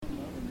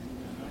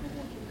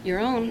Your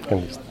own.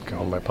 Can just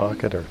go in my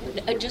pocket, or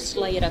Just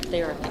lay it up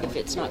there if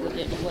it's not going to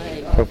get in the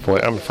way.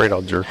 hopefully, I'm afraid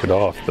I'll jerk it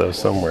off though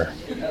somewhere.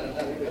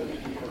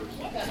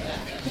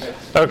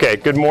 Okay,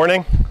 good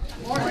morning.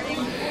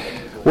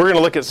 We're going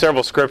to look at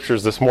several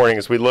scriptures this morning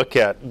as we look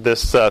at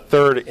this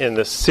third in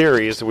this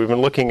series. We've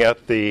been looking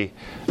at the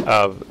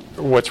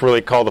what's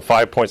really called the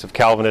 5 points of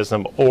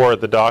Calvinism, or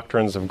the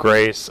doctrines of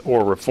grace,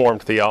 or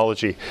Reformed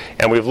theology.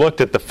 And we've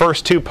looked at the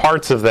first two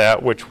parts of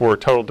that, which were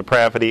total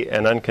depravity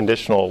and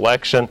unconditional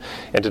election.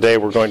 And today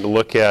we're going to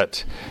look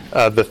at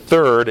the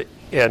third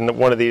in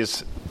one of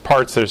these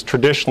parts that is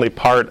traditionally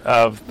part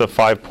of the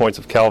 5 points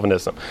of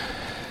Calvinism.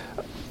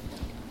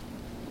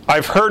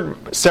 I've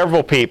heard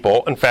several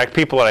people, in fact,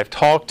 people that I've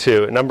talked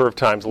to a number of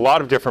times, a lot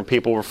of different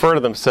people refer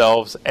to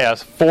themselves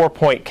as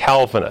 4-point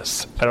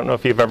Calvinists. I don't know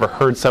if you've ever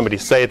heard somebody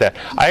say that.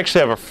 I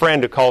actually have a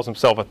friend who calls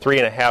himself a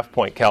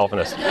 3.5-point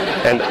Calvinist.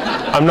 And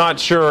I'm not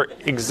sure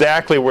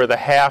exactly where the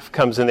half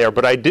comes in there,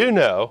 but I do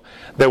know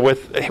that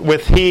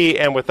with he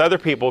and with other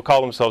people who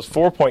call themselves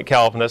 4-point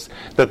Calvinists,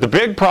 that the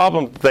big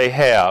problem that they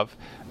have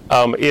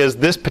is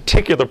this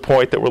particular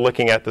point that we're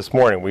looking at this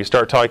morning. We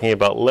start talking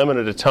about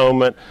limited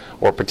atonement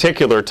or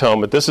particular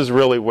atonement. This is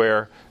really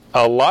where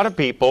a lot of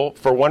people,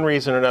 for one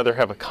reason or another,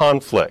 have a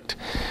conflict.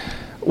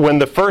 When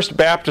the first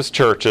Baptist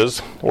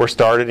churches were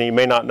started, and you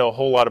may not know a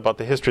whole lot about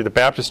the history of the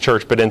Baptist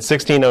church, but in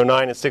 1609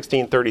 and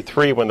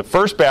 1633, when the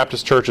first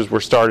Baptist churches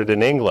were started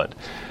in England,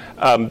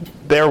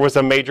 there was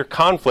a major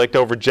conflict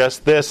over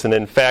just this, and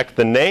in fact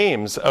the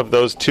names of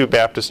those two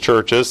Baptist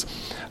churches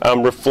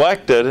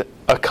reflected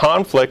a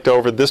conflict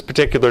over this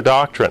particular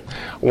doctrine.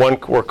 One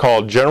were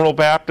called General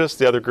Baptists,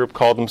 the other group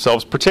called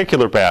themselves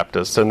Particular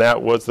Baptists, and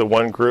that was the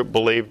one group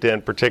believed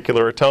in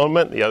particular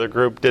atonement, the other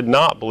group did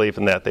not believe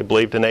in that. They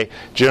believed in a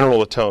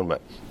general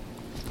atonement.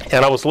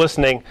 And I was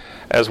listening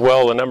as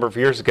well a number of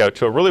years ago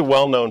to a really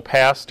well-known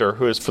pastor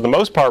who is for the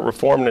most part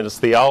Reformed in his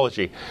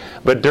theology.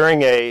 But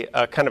during a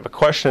kind of a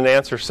question and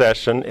answer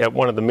session at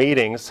one of the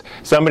meetings,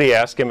 somebody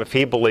asked him if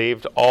he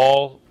believed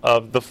all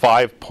of the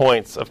 5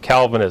 points of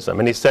Calvinism.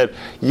 And he said,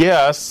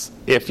 yes,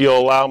 if you'll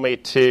allow me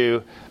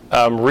to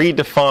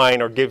redefine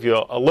or give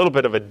you a little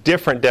bit of a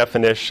different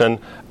definition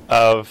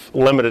of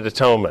limited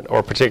atonement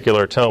or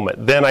particular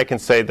atonement, then I can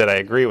say that I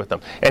agree with them.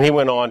 And he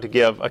went on to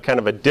give a kind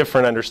of a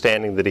different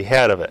understanding that he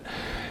had of it.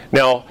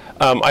 Now,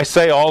 I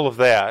say all of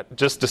that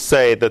just to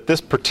say that this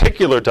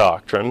particular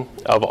doctrine,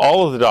 of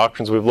all of the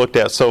doctrines we've looked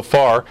at so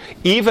far,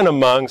 even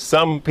among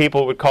some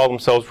people who would call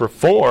themselves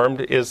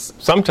Reformed, is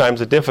sometimes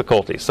a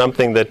difficulty,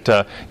 something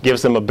that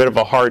gives them a bit of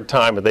a hard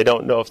time, and they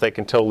don't know if they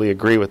can totally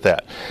agree with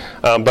that.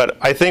 But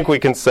I think we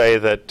can say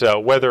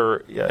that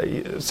whether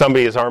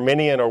somebody is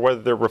Arminian or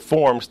whether they're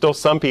Reformed, still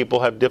some people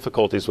have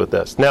difficulties with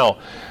this. Now,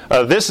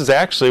 this is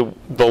actually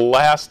the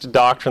last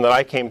doctrine that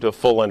I came to a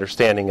full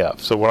understanding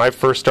of. So when I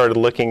first started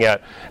looking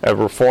at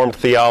Reformed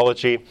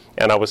theology,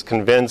 and I was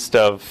convinced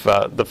of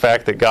the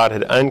fact that God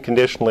had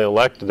unconditionally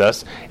elected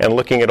us, and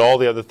looking at all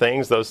the other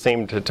things, those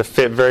seemed to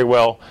fit very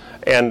well.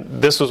 And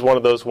this was one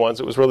of those ones,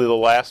 it was really the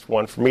last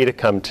one for me to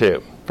come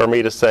to, for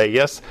me to say,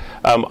 yes,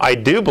 I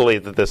do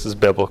believe that this is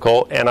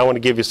biblical, and I want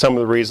to give you some of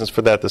the reasons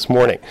for that this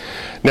morning.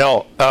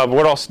 Now,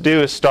 what I'll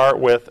do is start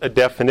with a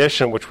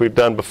definition, which we've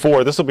done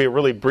before. This will be a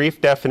really brief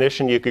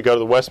definition. You could go to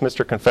the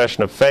Westminster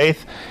Confession of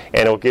Faith,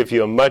 and it'll give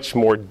you a much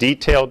more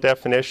detailed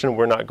definition.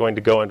 We're not going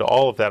to go into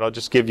all of that. I'll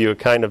just give you a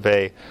kind of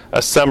a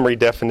summary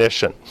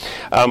definition.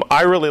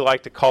 I really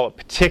like to call it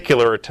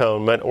particular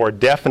atonement or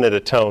definite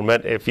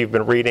atonement. If you've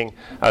been reading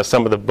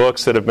some of the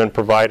books that have been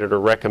provided or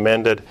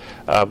recommended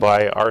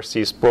by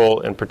R.C. Sproul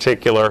in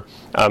particular,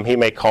 he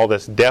may call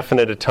this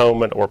definite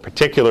atonement or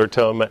particular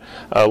atonement.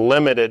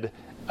 Limited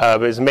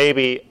is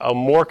maybe a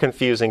more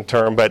confusing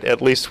term, but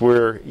at least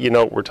you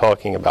know what we're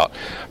talking about.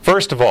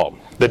 First of all,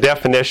 the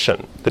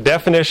definition. The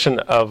definition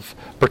of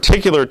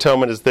particular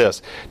atonement is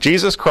this: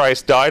 Jesus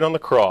Christ died on the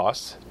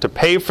cross to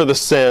pay for the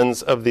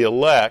sins of the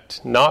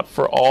elect, not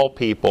for all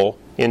people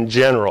in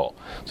general.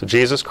 So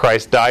Jesus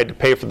Christ died to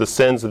pay for the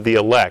sins of the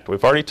elect.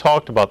 We've already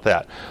talked about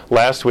that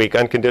last week,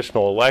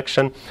 unconditional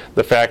election,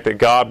 the fact that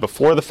God,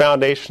 before the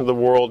foundation of the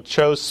world,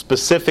 chose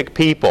specific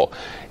people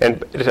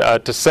and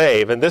to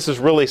save. And this is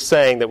really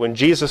saying that when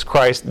Jesus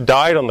Christ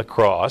died on the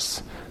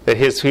cross, that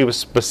he was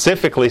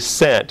specifically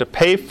sent to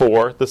pay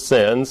for the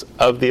sins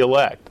of the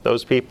elect,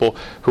 those people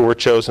who were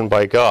chosen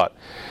by God.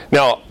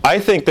 Now, I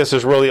think this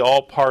is really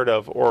all part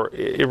of, or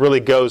it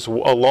really goes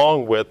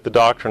along with the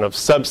doctrine of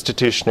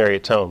substitutionary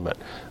atonement,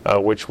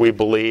 which we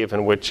believe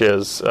and which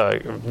is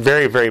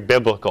very, very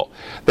biblical,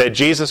 that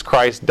Jesus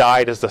Christ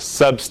died as a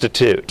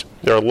substitute.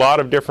 There are a lot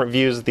of different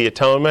views of the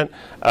atonement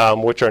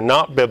which are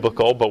not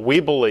biblical, but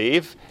we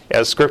believe,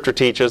 as Scripture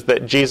teaches,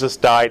 that Jesus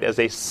died as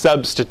a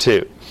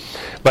substitute.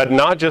 But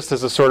not just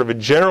as a sort of a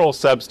general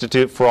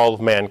substitute for all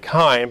of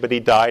mankind, but he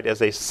died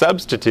as a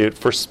substitute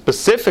for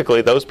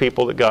specifically those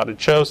people that God had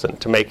chosen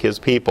to make his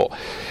people.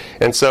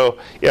 And so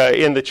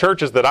in the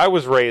churches that I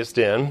was raised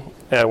in,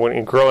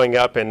 when growing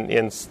up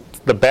in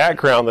the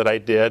background that I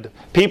did,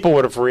 people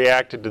would have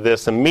reacted to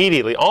this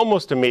immediately,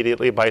 almost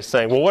immediately, by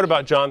saying, well, what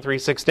about John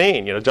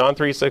 3:16? You know, John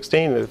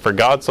 3:16, for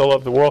God so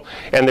loved the world,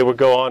 and they would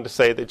go on to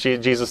say that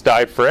Jesus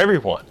died for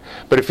everyone.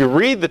 But if you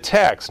read the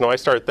text, I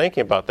started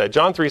thinking about that.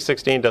 John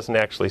 3:16 doesn't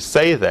actually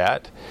say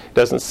that. It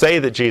doesn't say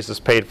that Jesus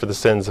paid for the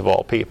sins of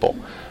all people.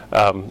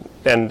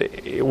 And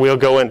we'll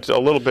go into a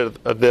little bit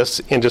of this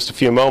in just a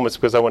few moments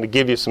because I want to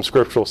give you some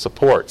scriptural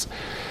supports.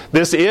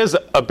 This is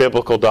a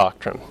biblical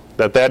doctrine,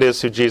 that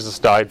is who Jesus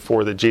died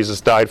for, that Jesus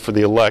died for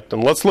the elect.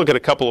 And let's look at a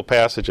couple of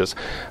passages.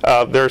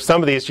 There are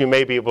some of these you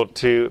may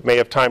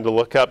have time to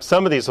look up.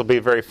 Some of these will be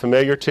very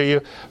familiar to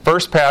you.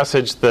 First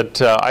passage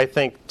that I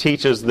think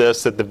teaches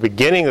this at the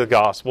beginning of the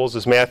Gospels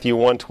is Matthew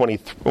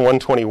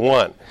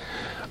 1:21.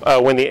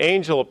 When the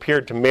angel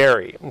appeared to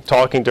Mary,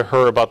 talking to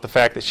her about the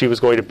fact that she was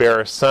going to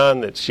bear a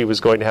son, that she was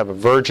going to have a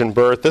virgin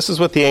birth, this is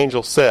what the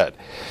angel said.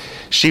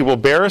 She will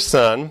bear a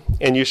son,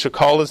 and you shall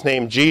call his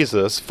name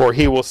Jesus, for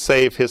he will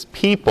save his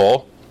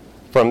people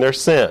from their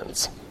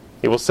sins.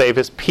 He will save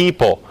his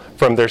people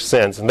from their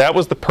sins. And that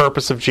was the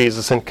purpose of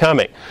Jesus in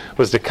coming,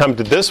 was to come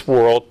to this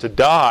world to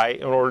die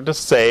in order to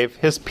save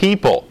his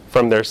people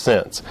from their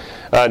sins.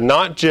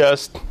 Not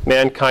just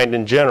mankind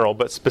in general,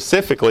 but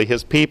specifically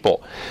his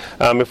people.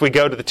 If we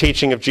go to the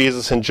teaching of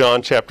Jesus in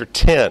John chapter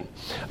 10,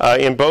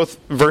 in both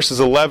verses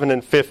 11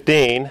 and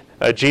 15,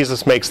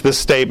 Jesus makes this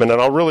statement,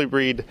 and I'll really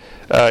read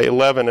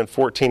 11 and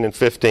 14 and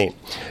 15.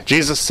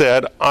 Jesus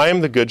said, I am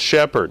the good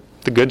shepherd.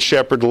 The good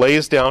shepherd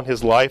lays down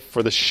his life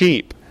for the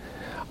sheep.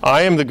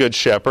 I am the good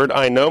shepherd.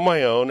 I know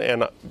my own,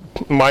 and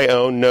my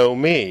own know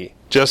me,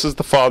 just as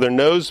the Father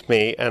knows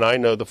me, and I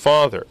know the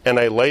Father. And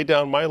I lay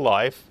down my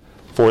life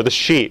for the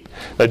sheep.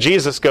 Now,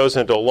 Jesus goes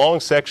into a long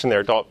section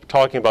there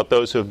talking about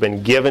those who have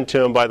been given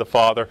to him by the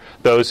Father,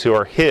 those who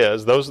are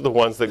his. Those are the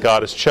ones that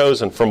God has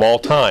chosen from all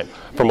time,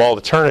 from all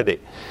eternity.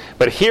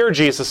 But here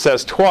Jesus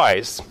says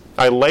twice,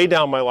 I lay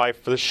down my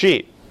life for the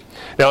sheep.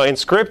 Now, in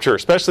Scripture,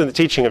 especially in the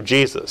teaching of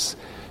Jesus,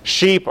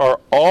 sheep are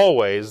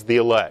always the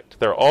elect.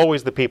 They're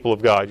always the people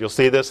of God. You'll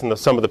see this in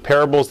some of the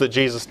parables that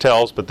Jesus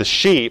tells, but the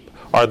sheep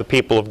are the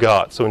people of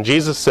God. So when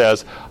Jesus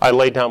says, I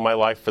lay down my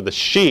life for the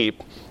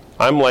sheep,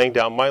 I'm laying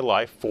down my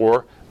life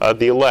for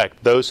the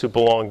elect, those who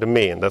belong to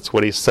me, and that's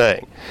what he's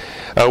saying.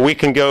 We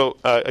can go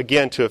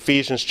again to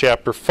Ephesians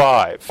chapter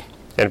 5,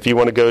 and if you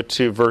want to go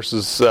to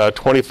verses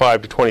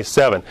 25 to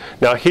 27.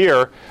 Now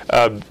here,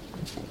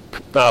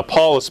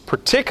 Paul is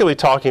particularly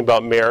talking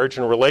about marriage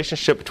and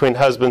relationship between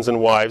husbands and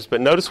wives,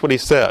 but notice what he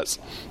says.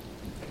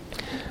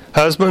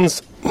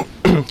 Husbands,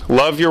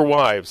 love your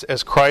wives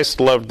as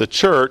Christ loved the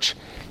church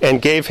and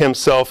gave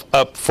himself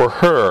up for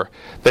her,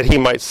 that he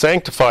might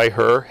sanctify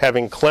her,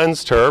 having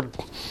cleansed her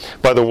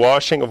by the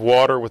washing of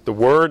water with the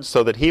word,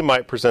 so that he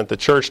might present the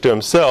church to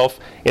himself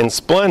in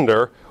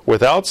splendor,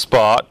 without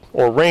spot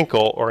or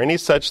wrinkle or any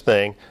such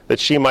thing, that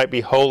she might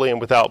be holy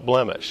and without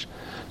blemish.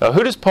 Now,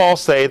 who does Paul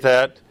say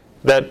that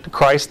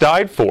Christ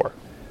died for?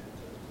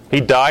 He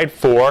died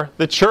for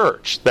the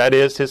church, that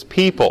is, his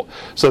people.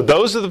 So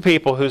those are the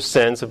people whose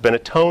sins have been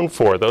atoned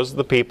for. Those are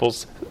the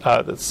people's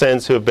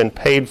sins who have been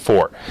paid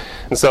for.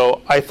 And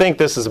so I think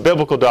this is a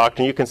biblical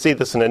doctrine. You can see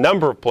this in a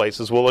number of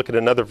places. We'll look at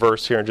another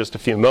verse here in just a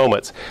few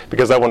moments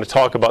because I want to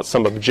talk about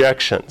some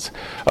objections.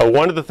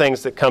 One of the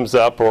things that comes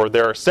up, or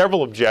there are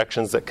several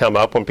objections that come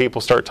up when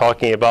people start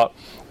talking about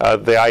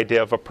the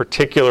idea of a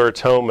particular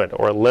atonement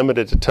or a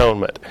limited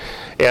atonement.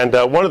 And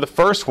one of the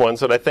first ones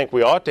that I think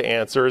we ought to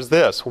answer is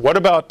this. What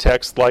about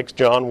texts like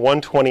John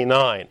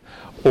 1:29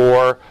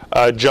 or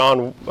 1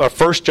 John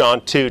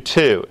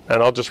 2:2?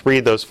 And I'll just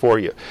read those for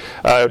you.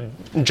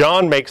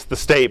 John makes the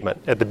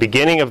statement at the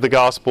beginning of the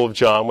Gospel of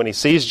John when he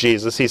sees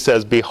Jesus. He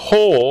says,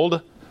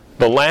 "Behold,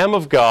 the Lamb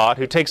of God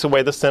who takes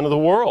away the sin of the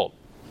world."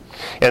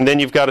 And then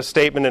you've got a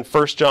statement in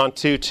 1 John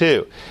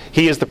 2:2.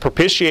 He is the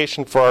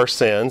propitiation for our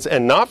sins,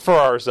 and not for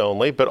ours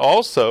only, but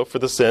also for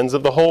the sins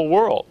of the whole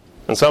world.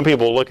 And some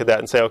people will look at that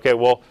and say, okay,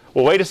 well,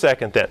 wait a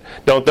second then.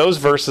 Don't those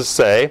verses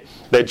say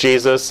that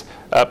Jesus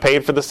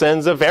paid for the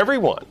sins of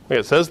everyone?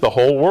 It says the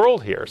whole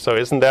world here. So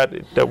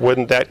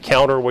wouldn't that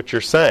counter what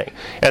you're saying?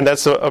 And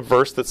that's a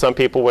verse that some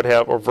people would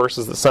have, or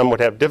verses that some would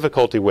have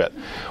difficulty with.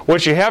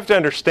 What you have to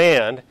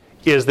understand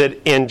is that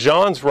in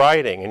John's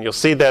writing, and you'll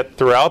see that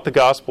throughout the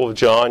Gospel of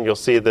John, you'll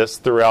see this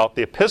throughout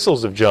the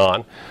epistles of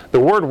John, the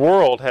word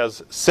world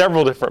has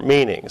several different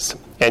meanings.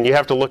 And you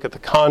have to look at the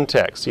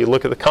context. You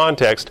look at the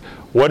context,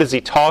 what is he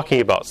talking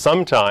about?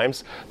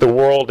 Sometimes the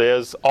world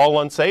is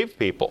all unsaved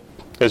people.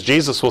 As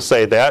Jesus will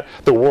say that,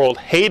 the world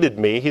hated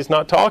me. He's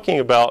not talking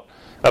about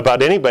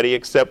anybody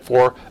except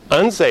for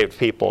unsaved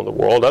people in the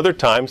world. Other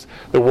times,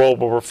 the world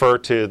will refer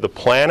to the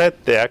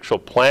planet, the actual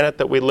planet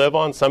that we live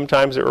on.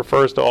 Sometimes it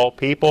refers to all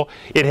people.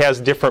 It has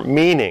different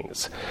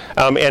meanings.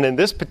 And in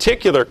this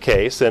particular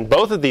case, in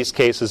both of these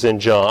cases in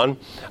John,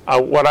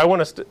 what I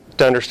want us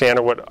to understand,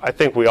 or what I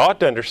think we ought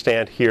to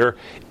understand here,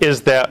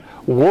 is that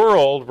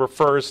world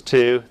refers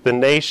to the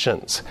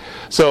nations.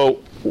 So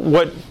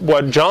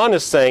what John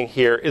is saying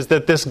here is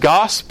that this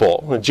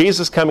gospel,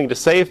 Jesus coming to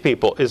save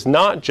people, is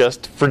not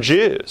just for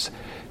Jews.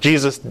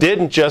 Jesus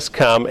didn't just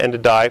come and to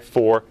die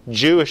for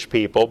Jewish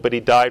people, but he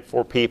died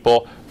for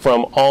people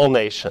from all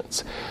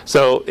nations.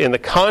 So in the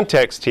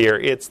context here,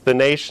 it's the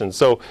nations.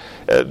 So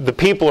the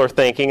people are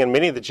thinking, and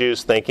many of the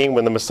Jews thinking,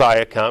 when the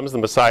Messiah comes, the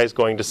Messiah is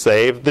going to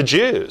save the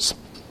Jews.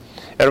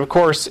 And of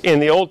course, in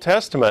the Old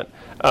Testament,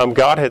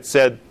 God had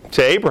said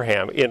to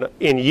Abraham,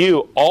 in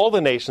you, all the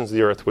nations of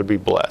the earth would be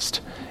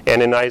blessed.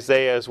 And in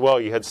Isaiah as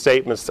well, you had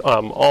statements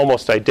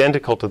almost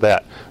identical to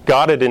that.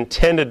 God had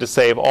intended to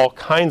save all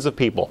kinds of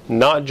people,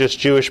 not just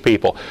Jewish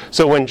people.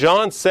 So when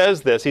John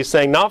says this, he's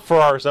saying not for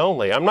ours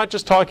only. I'm not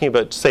just talking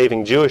about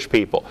saving Jewish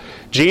people.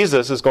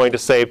 Jesus is going to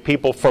save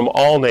people from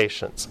all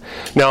nations.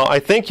 Now, I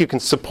think you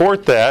can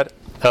support that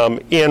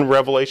in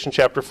Revelation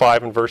chapter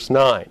 5 and verse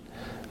 9.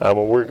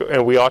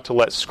 And we ought to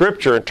let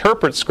Scripture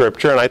interpret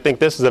Scripture, and I think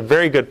this is a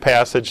very good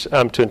passage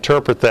to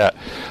interpret that.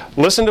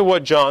 Listen to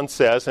what John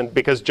says, and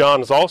because John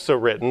has also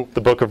written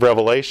the book of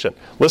Revelation.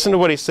 Listen to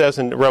what he says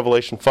in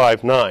Revelation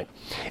 5:9.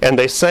 And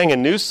they sang a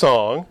new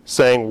song,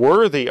 saying,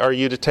 "Worthy are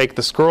you to take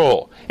the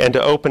scroll, and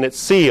to open its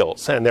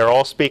seals." And they're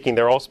all speaking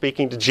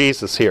to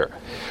Jesus here.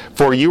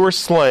 "For you were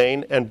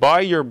slain, and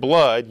by your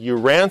blood you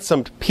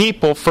ransomed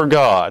people for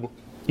God."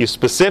 You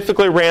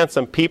specifically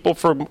ransomed people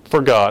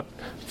for God,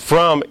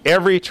 from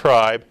every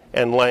tribe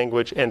and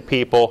language and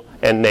people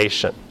and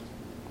nation.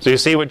 So you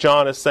see what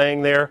John is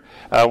saying there,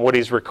 what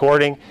he's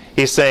recording?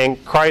 He's saying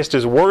Christ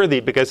is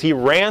worthy because he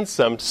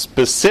ransomed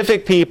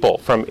specific people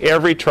from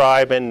every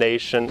tribe and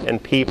nation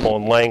and people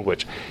and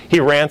language.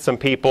 He ransomed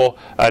people,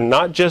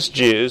 not just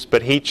Jews,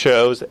 but he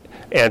chose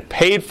and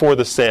paid for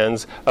the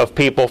sins of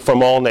people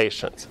from all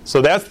nations. So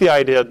that's the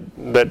idea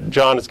that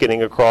John is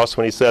getting across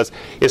when he says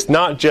it's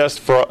not just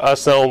for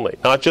us only,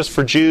 not just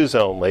for Jews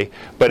only,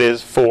 but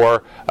is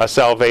for a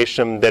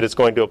salvation that is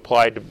going to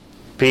apply to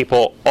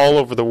people all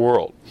over the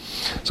world.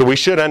 So we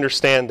should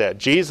understand that.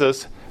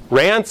 Jesus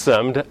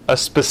ransomed a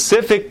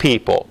specific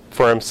people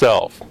for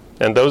himself,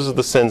 and those are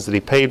the sins that he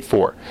paid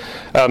for.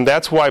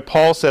 That's why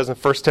Paul says in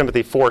 1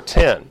 Timothy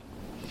 4:10,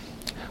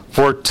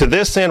 "For to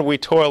this end we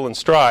toil and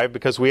strive,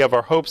 because we have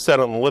our hope set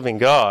on the living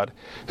God,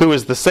 who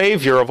is the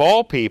Savior of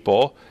all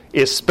people,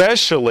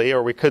 especially,"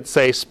 or we could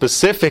say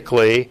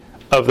specifically,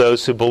 "of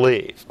those who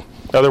believe."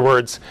 In other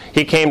words,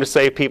 he came to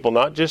save people,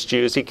 not just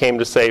Jews, he came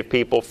to save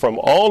people from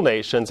all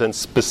nations, and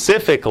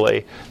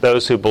specifically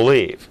those who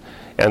believe.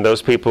 And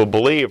those people who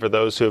believe are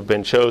those who have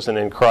been chosen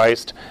in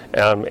Christ,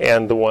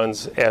 and the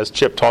ones, as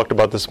Chip talked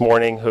about this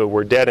morning, who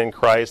were dead in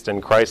Christ,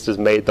 and Christ has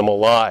made them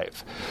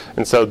alive.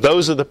 And so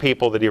those are the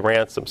people that he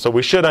ransomed. So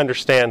we should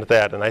understand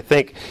that, and I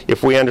think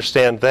if we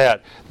understand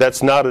that,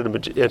 it's not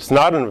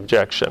an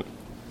objection.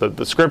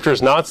 The Scripture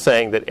is not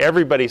saying that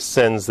everybody's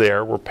sins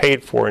there were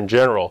paid for in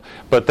general,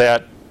 but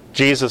that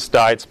Jesus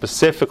died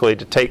specifically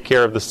to take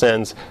care of the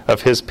sins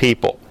of his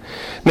people.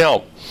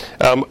 Now,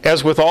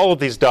 as with all of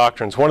these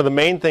doctrines, one of the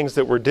main things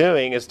that we're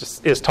doing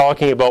is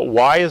talking about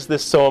why is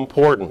this so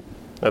important.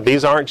 Now,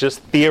 these aren't just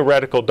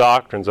theoretical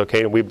doctrines,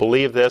 okay? We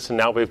believe this, and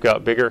now we've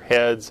got bigger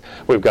heads,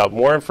 we've got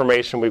more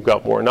information, we've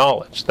got more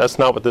knowledge. That's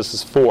not what this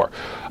is for.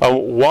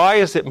 Why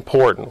is it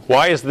important?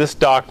 Why is this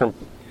doctrine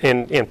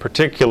in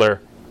particular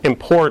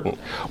important?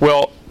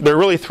 Well, there are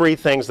really three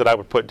things that I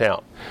would put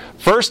down.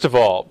 First of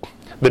all,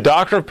 the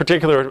doctrine of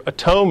particular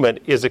atonement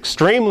is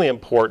extremely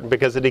important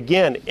because it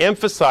again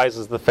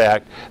emphasizes the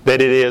fact that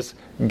it is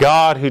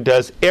God who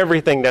does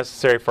everything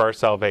necessary for our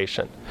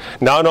salvation.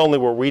 Not only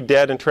were we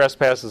dead in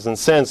trespasses and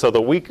sins, so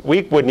that we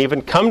wouldn't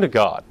even come to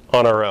God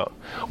on our own.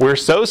 We're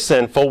so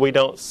sinful we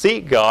don't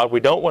seek God, we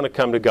don't want to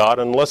come to God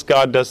unless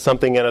God does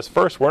something in us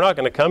first. We're not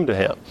going to come to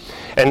him.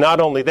 And not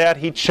only that,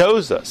 he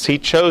chose us. He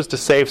chose to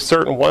save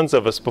certain ones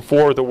of us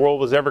before the world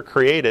was ever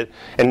created.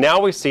 And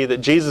now we see that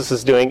Jesus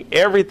is doing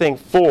everything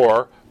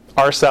for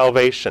our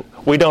salvation.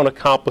 We don't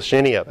accomplish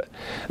any of it.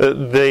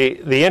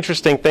 The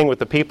interesting thing with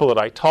the people that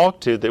I talk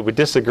to that would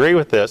disagree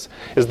with this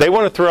is they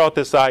want to throw out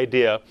this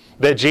idea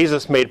that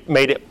Jesus made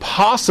it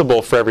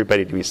possible for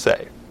everybody to be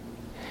saved.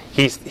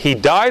 He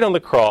died on the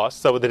cross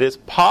so that it's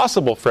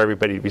possible for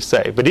everybody to be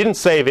saved, but he didn't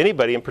save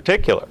anybody in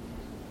particular.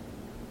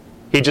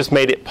 He just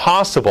made it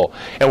possible.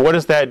 And what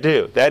does that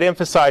do? That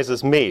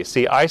emphasizes me.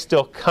 See, I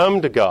still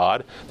come to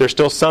God. There's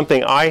still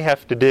something I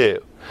have to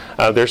do.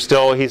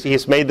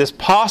 He's made this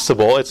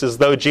possible. It's as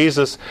though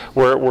Jesus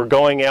were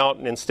going out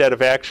and instead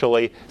of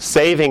actually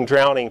saving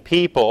drowning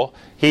people,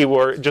 he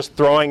were just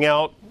throwing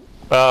out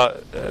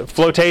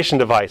flotation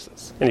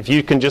devices. And if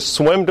you can just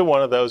swim to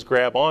one of those,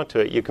 grab onto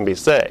it, you can be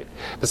saved.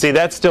 But see,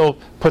 that still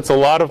puts a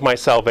lot of my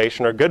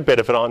salvation, or a good bit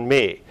of it, on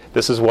me.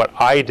 This is what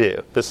I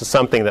do. This is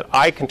something that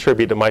I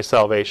contribute to my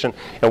salvation.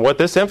 And what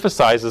this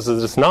emphasizes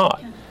is it's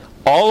not.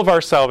 All of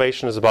our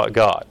salvation is about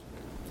God.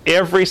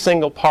 Every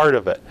single part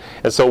of it.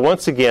 And so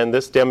once again,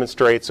 this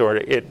demonstrates, or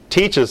it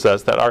teaches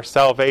us, that our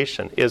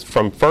salvation is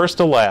from first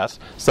to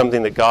last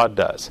something that God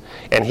does.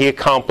 And he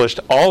accomplished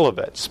all of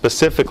it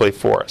specifically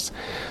for us.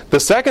 The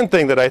second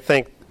thing that I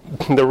think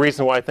the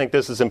reason why I think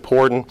this is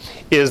important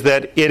is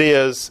that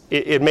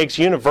it makes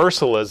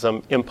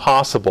universalism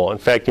impossible. In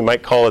fact, you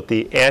might call it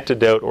the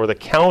antidote or the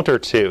counter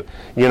to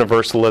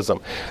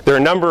universalism. There are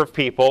a number of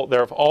people, there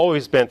have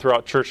always been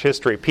throughout church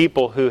history,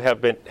 people who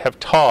have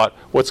taught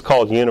what's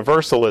called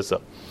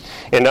universalism.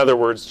 In other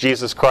words,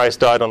 Jesus Christ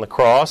died on the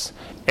cross,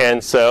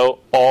 and so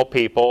all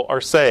people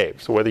are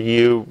saved. So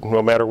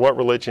no matter what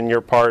religion you're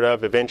part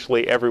of,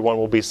 eventually everyone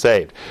will be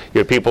saved. You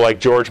have people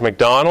like George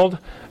MacDonald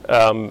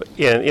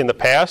in the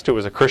past, who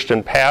was a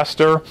Christian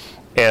pastor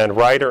and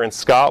writer in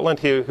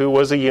Scotland, who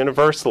was a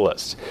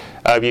universalist.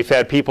 You've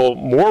had people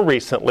more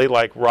recently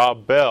like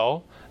Rob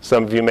Bell.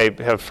 Some of you may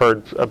have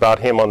heard about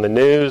him on the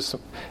news.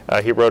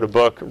 He wrote a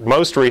book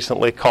most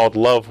recently called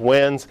Love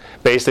Wins.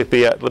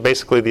 Basically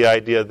the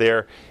idea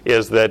there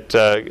is that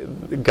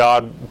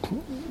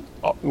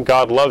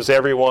God loves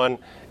everyone,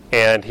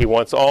 and He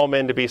wants all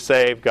men to be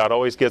saved. God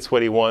always gets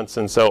what He wants,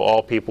 and so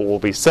all people will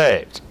be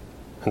saved.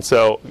 And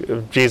so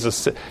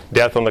Jesus'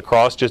 death on the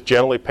cross just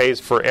generally pays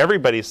for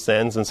everybody's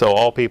sins, and so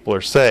all people are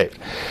saved.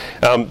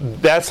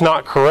 That's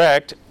not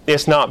correct.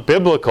 It's not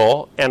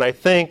biblical, and I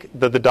think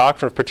that the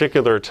doctrine of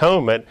particular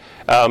atonement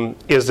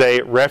is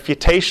a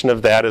refutation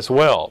of that as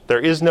well. There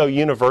is no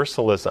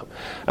universalism.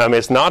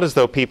 It's not as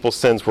though people's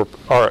sins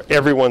or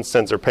everyone's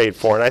sins are paid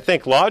for, and I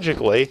think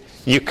logically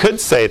you could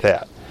say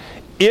that.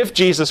 If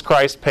Jesus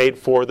Christ paid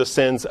for the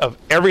sins of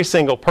every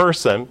single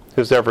person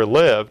who's ever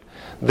lived,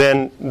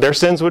 then their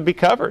sins would be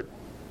covered.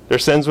 Their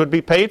sins would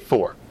be paid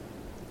for.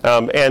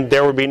 And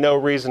there would be no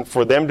reason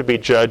for them to be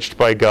judged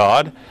by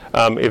God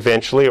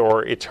eventually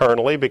or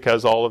eternally,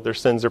 because all of their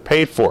sins are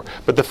paid for.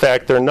 But the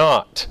fact they're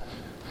not.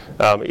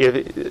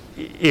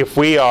 If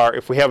we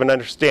have an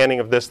understanding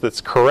of this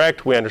that's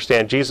correct, we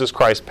understand Jesus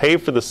Christ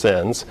paid for the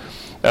sins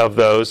of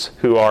those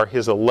who are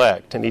His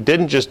elect. And He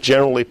didn't just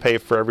generally pay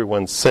for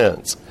everyone's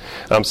sins.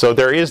 So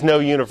there is no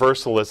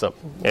universalism.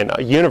 And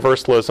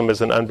universalism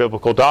is an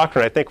unbiblical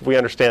doctrine. I think if we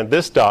understand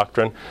this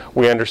doctrine,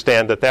 we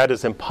understand that that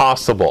is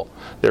impossible.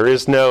 There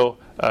is no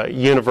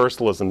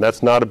universalism.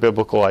 That's not a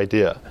biblical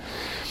idea.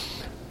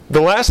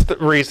 The last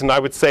reason I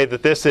would say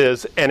that this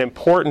is an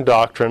important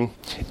doctrine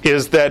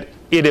is that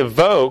it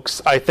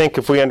evokes, I think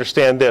if we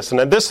understand this,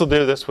 and this will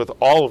do this with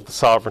all of the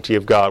sovereignty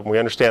of God, when we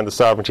understand the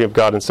sovereignty of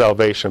God in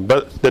salvation,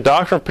 but the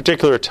doctrine of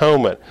particular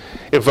atonement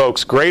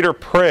evokes greater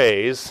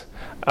praise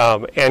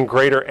and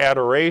greater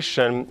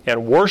adoration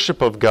and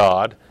worship of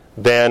God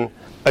than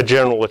a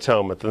general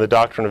atonement, than the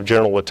doctrine of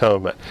general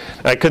atonement.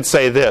 I could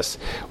say this,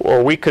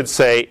 or we could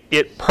say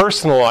it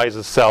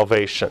personalizes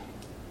salvation.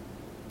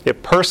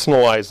 It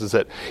personalizes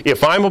it.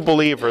 If I'm a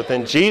believer,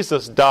 then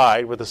Jesus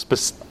died with a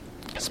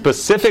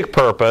specific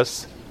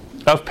purpose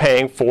of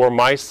paying for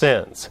my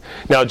sins.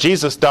 Now,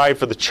 Jesus died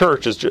for the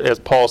church, as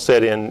Paul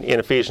said in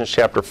Ephesians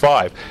chapter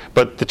 5.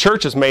 But the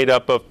church is made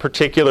up of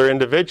particular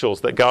individuals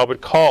that God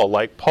would call,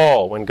 like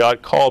Paul, when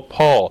God called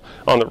Paul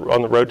on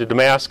the road to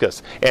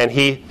Damascus. And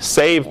He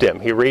saved him.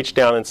 He reached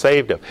down and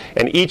saved him.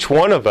 And each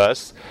one of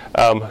us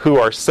who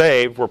are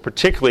saved were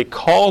particularly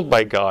called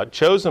by God,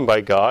 chosen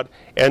by God,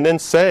 and then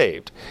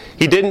saved.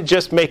 He didn't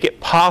just make it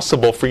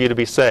possible for you to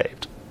be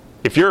saved.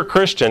 If you're a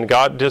Christian,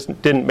 God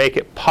just didn't make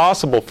it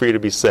possible for you to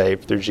be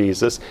saved through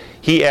Jesus.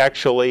 He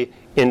actually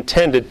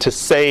intended to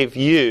save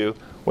you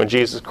when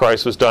Jesus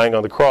Christ was dying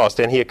on the cross,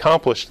 and He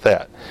accomplished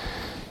that.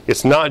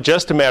 It's not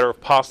just a matter of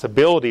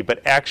possibility,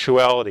 but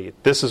actuality.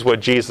 This is what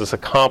Jesus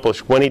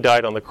accomplished when He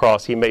died on the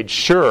cross. He made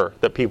sure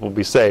that people would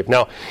be saved.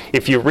 Now,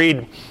 if you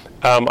read,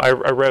 I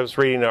was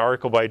reading an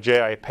article by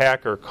J.I.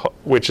 Packer,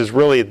 which is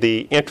really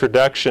the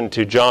introduction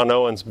to John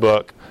Owen's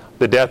book,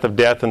 The Death of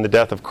Death and the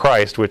Death of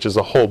Christ, which is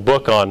a whole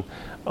book on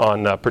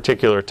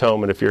particular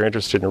atonement, if you're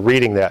interested in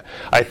reading that.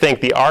 I think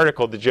the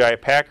article that J.I.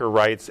 Packer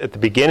writes at the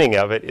beginning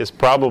of it is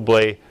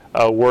probably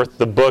worth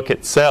the book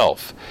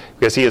itself,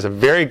 because he has a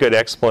very good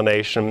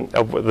explanation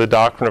of the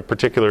doctrine of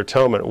particular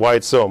atonement, why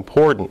it's so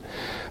important.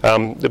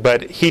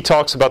 But he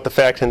talks about the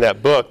fact in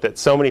that book that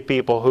so many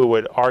people who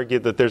would argue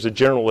that there's a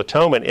general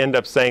atonement end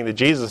up saying that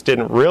Jesus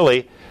didn't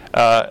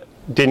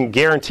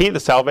guarantee the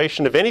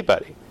salvation of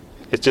anybody.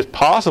 It's just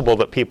possible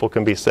that people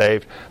can be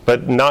saved,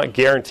 but not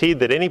guaranteed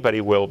that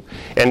anybody will.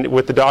 And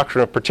with the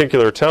doctrine of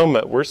particular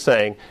atonement, we're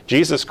saying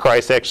Jesus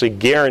Christ actually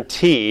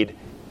guaranteed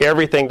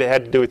everything that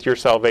had to do with your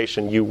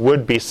salvation. You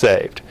would be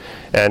saved.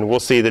 And we'll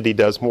see that He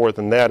does more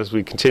than that as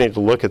we continue to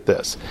look at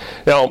this.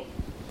 Now,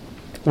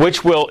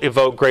 which will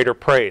evoke greater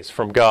praise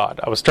from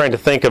God? I was trying to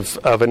think of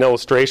an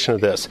illustration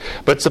of this.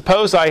 But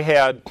suppose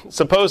I,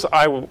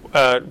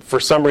 for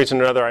some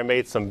reason or another, I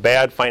made some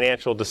bad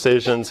financial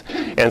decisions,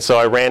 and so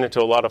I ran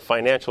into a lot of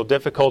financial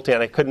difficulty,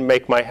 and I couldn't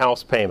make my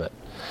house payment.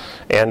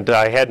 And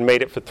I hadn't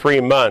made it for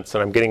 3 months,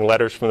 and I'm getting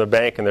letters from the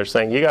bank, and they're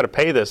saying, you got to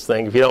pay this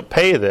thing. If you don't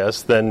pay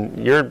this,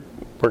 then we're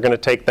going to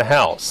take the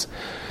house.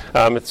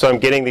 So I'm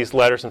getting these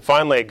letters, and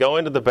finally I go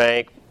into the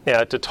bank,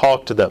 to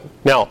talk to them.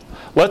 Now,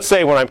 let's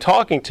say when I'm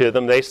talking to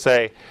them, they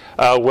say,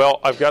 well,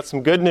 I've got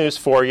some good news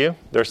for you.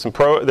 There's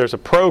a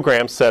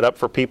program set up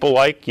for people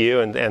like you,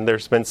 and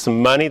there's been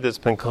some money that's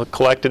been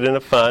collected in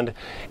a fund,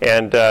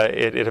 and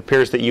it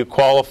appears that you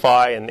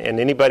qualify, and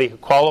anybody who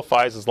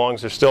qualifies, as long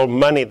as there's still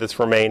money that's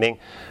remaining,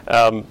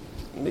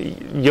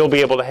 you'll be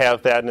able to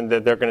have that, and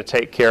they're going to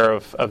take care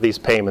of these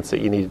payments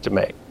that you needed to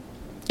make.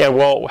 And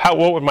well,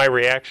 what would my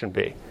reaction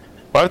be?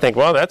 Well, I would think,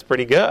 well, that's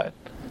pretty good.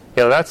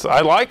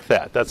 I like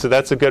that.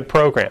 That's a good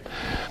program.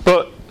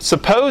 But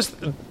suppose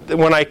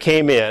when I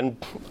came in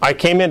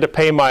to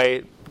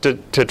pay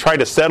to try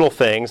to settle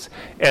things,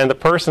 and the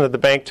person at the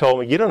bank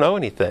told me, you don't owe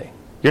anything.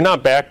 You're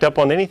not backed up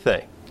on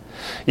anything.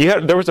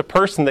 There was a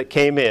person that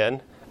came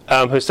in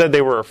who said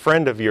they were a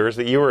friend of yours,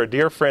 that you were a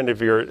dear friend of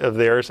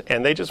theirs,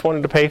 and they just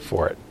wanted to pay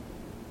for it.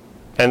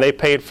 And they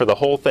paid for the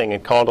whole thing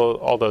and called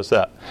all those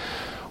up.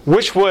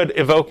 Which would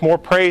evoke more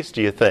praise,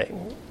 do you think?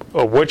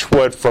 Or which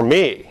would, for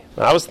me,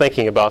 I was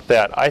thinking about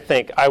that, I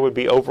think I would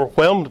be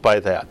overwhelmed by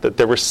that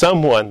there was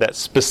someone that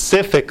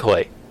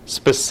specifically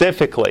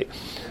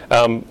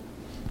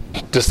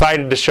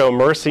decided to show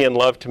mercy and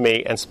love to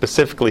me, and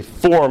specifically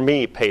for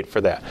me paid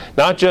for that.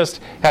 Not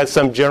just had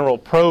some general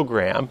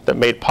program that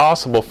made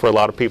possible for a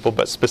lot of people,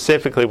 but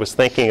specifically was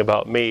thinking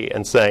about me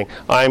and saying,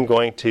 I'm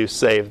going to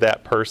save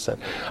that person.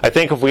 I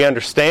think if we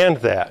understand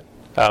that,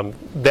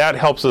 that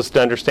helps us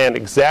to understand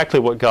exactly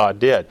what God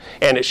did.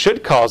 And it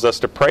should cause us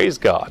to praise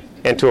God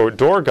and to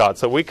adore God.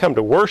 So we come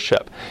to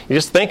worship. You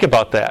just think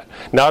about that.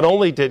 Not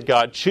only did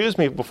God choose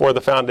me before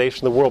the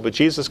foundation of the world, but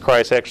Jesus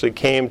Christ actually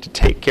came to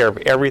take care of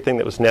everything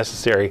that was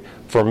necessary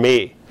for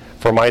me,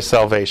 for my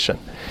salvation.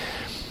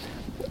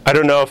 I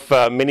don't know if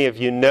many of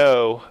you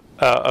know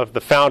of the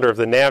founder of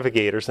the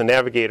Navigators. The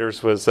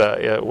Navigators was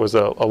a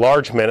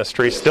large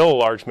ministry, still a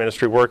large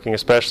ministry, working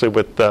especially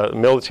with the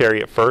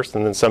military at first,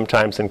 and then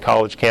sometimes in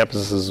college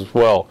campuses as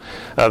well.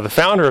 The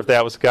founder of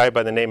that was a guy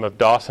by the name of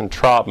Dawson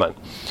Trotman.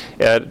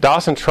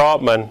 Dawson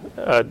Trotman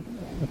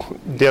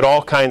did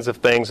all kinds of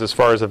things as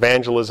far as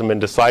evangelism and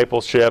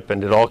discipleship,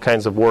 and did all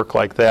kinds of work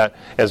like that,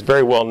 and is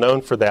very well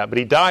known for that. But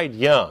he died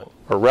young,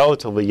 or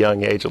relatively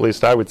young age, at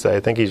least I would say. I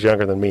think he's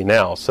younger than me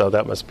now, so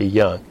that must be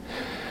young.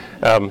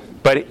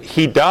 But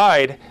he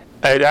died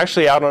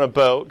actually out on a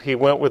boat. He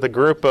went with a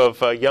group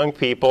of young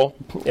people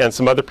and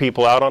some other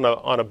people out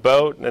on a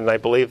boat, and I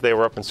believe they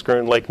were up in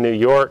Schroon Lake, New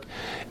York.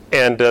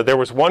 And there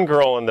was one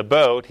girl on the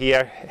boat. He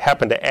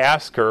happened to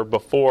ask her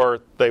before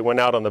they went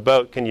out on the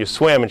boat, can you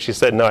swim? And she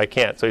said, no, I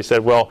can't. So he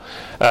said, well,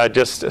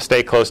 just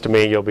stay close to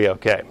me, you'll be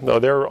okay. So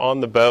they were on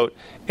the boat,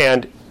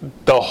 and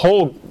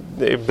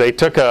they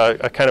took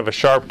a kind of a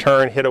sharp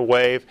turn, hit a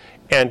wave,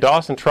 and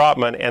Dawson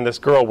Trotman and this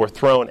girl were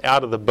thrown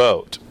out of the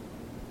boat.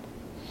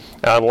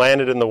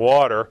 Landed in the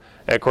water.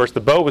 And of course,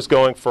 the boat was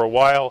going for a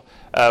while.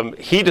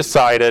 He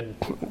decided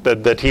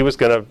that he was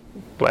going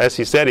to, as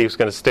he said, he was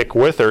going to stick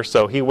with her.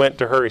 So he went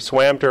to her, he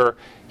swam to her,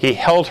 he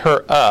held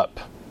her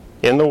up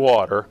in the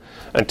water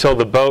until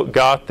the boat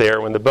got there.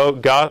 When the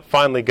boat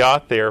finally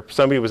got there,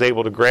 somebody was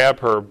able to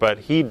grab her, but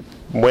he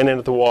went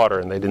into the water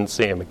and they didn't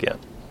see him again.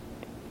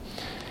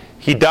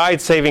 He died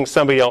saving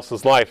somebody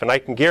else's life, and I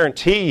can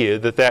guarantee you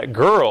that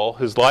girl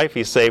whose life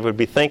he saved would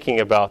be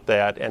thinking about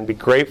that and be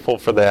grateful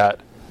for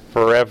that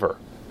forever,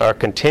 or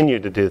continue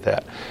to do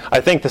that. I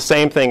think the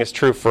same thing is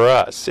true for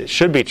us. It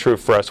should be true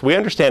for us. We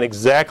understand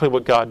exactly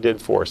what God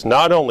did for us,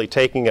 not only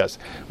taking us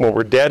when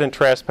we're dead in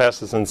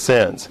trespasses and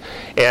sins,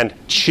 and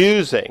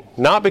choosing,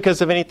 not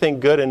because of anything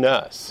good in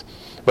us,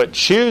 but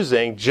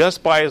choosing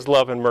just by His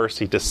love and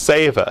mercy to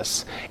save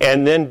us,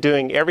 and then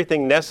doing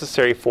everything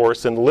necessary for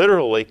us, and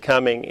literally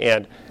coming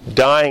and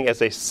dying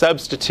as a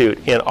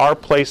substitute in our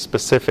place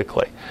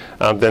specifically,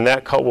 then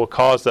that will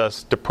cause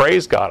us to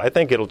praise God. I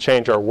think it'll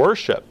change our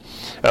worship.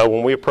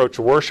 When we approach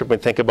worship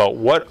and think about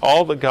what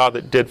all the God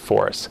that did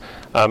for us,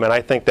 and I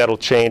think that'll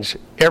change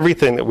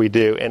everything that we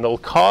do, and it'll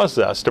cause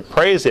us to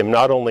praise Him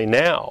not only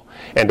now,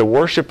 and to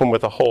worship Him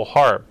with a whole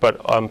heart,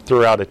 but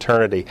throughout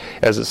eternity.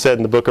 As it said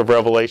in the book of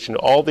Revelation,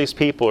 all these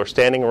people are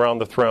standing around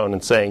the throne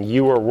and saying,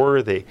 you are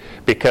worthy,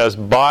 because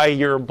by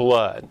your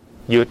blood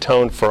you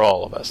atoned for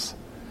all of us.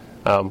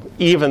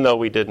 Even though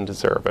we didn't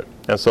deserve it.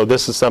 And so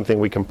this is something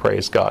we can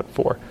praise God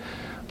for.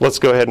 Let's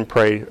go ahead and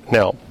pray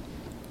now.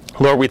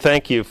 Lord, we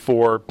thank you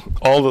for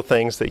all the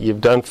things that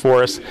you've done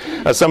for us.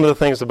 Some of the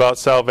things about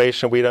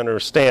salvation we don't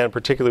understand.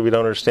 Particularly, we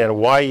don't understand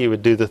why you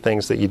would do the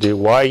things that you do,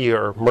 why you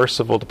are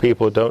merciful to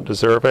people who don't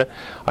deserve it.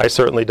 I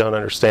certainly don't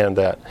understand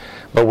that.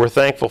 But we're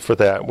thankful for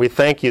that. We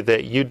thank you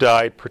that you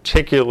died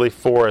particularly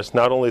for us,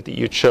 not only that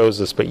you chose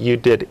us, but you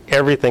did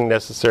everything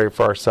necessary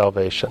for our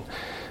salvation.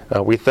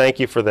 We thank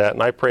you for that,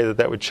 and I pray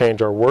that would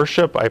change our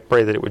worship. I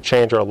pray that it would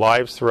change our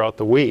lives throughout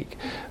the week.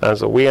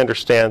 So we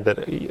understand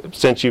that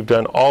since you've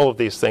done all of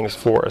these things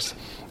for us,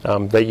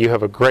 that you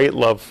have a great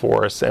love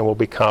for us, and we'll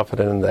be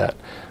confident in that.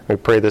 We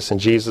pray this in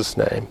Jesus'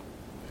 name.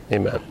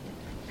 Amen.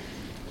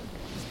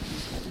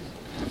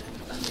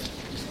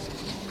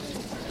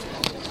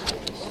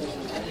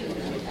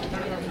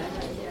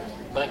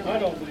 Thank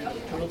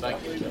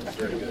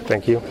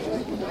Thank you.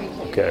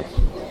 Okay.